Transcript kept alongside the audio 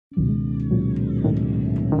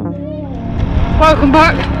Welcome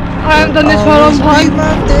back. I haven't done this for a long time.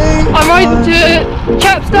 I'm riding to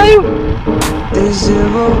Chepstow. It's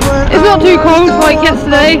not too cold like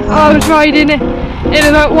yesterday. I was riding in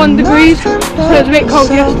about 1 degree, so it was a bit cold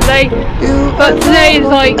yesterday. But today is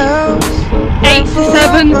like 8 to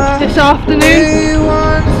 7 this afternoon.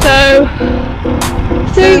 So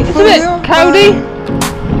it's a bit cloudy.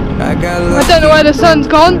 I don't know where the sun's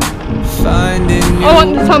gone. I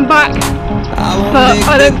want the sun back, but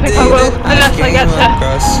I don't think I will unless I get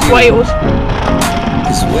to Wales.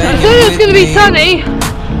 I said it's going to be sunny,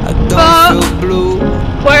 but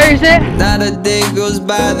where is it? Not a day goes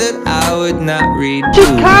by that I would not read.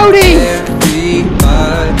 Just cloudy.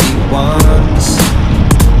 Everybody wants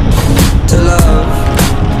to love.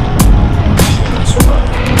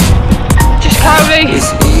 Just cloudy,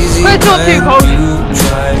 but it's not too cold.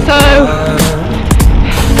 So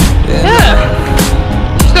yeah,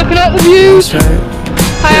 just looking at the views.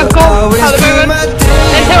 I have got at the moment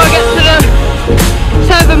until I get to the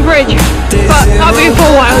Severn Bridge, but that'll be for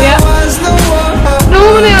a while yet.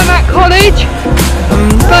 Normally I'm at college,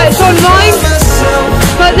 but it's online.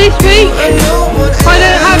 But this week I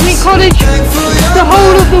don't have any college the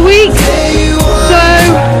whole of the week, so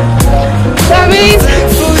that means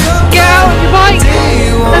get out on your bike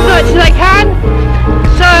as much as I can.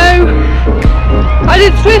 So I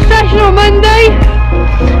did Swift session on Monday,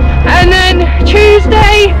 and then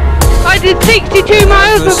Tuesday I did 62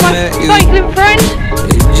 miles with my cycling friend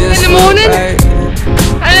in the morning,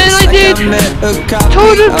 and then I did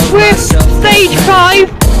Tour de Swift Stage 5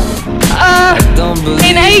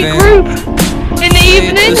 in A group in the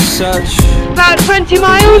evening, about 20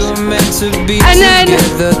 miles, and then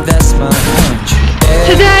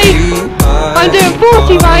today I'm doing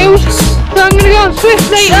 40 miles, so I'm going to go on Swift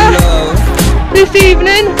later this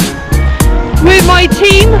evening with my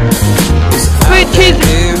team, which is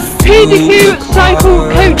PDQ Cycle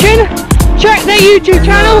Coaching. Check their YouTube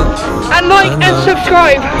channel and like and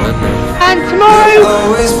subscribe. And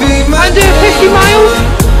tomorrow I'm doing 50 miles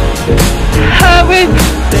with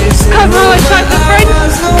a couple of my cycle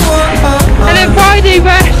friends, and then Friday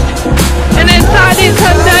rest, and then Saturday and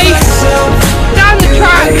Sunday down the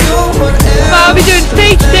track. But I'll be doing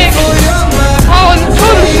stage 6 on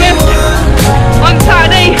Tour de Swift on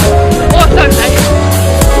Saturday or Sunday.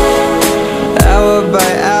 Hour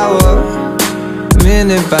by hour,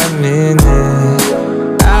 minute by minute,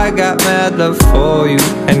 I got mad love for you,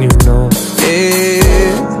 and you know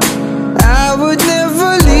it. I would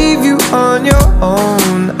never leave you on your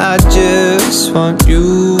own. I just want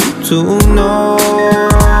you to know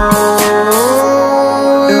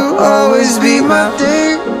you'll always be my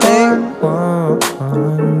day one.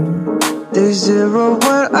 Day zero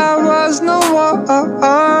when I was no one.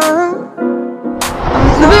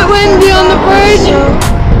 It's a bit windy on the bridge.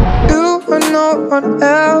 You and no one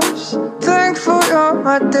else. Thankful you're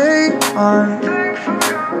my day one.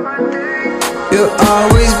 You'll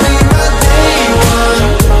always be my day one.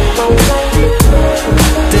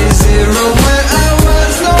 Day zero when I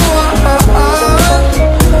was no one.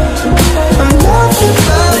 I'm nothing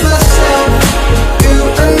by myself. You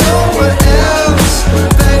and no one else.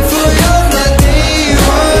 Thankful you're my day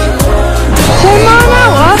one. 10 mile an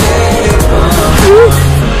hour?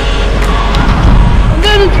 I'm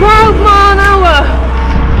doing a 12 mile an hour.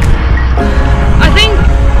 I think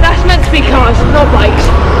that's meant to be cars, not bikes.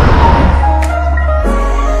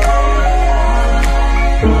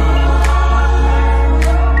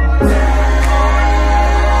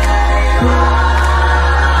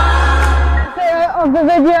 Of the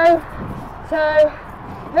video, so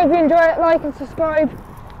hope you enjoy it, like and subscribe,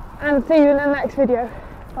 and see you in the next video.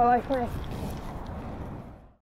 Bye bye for me.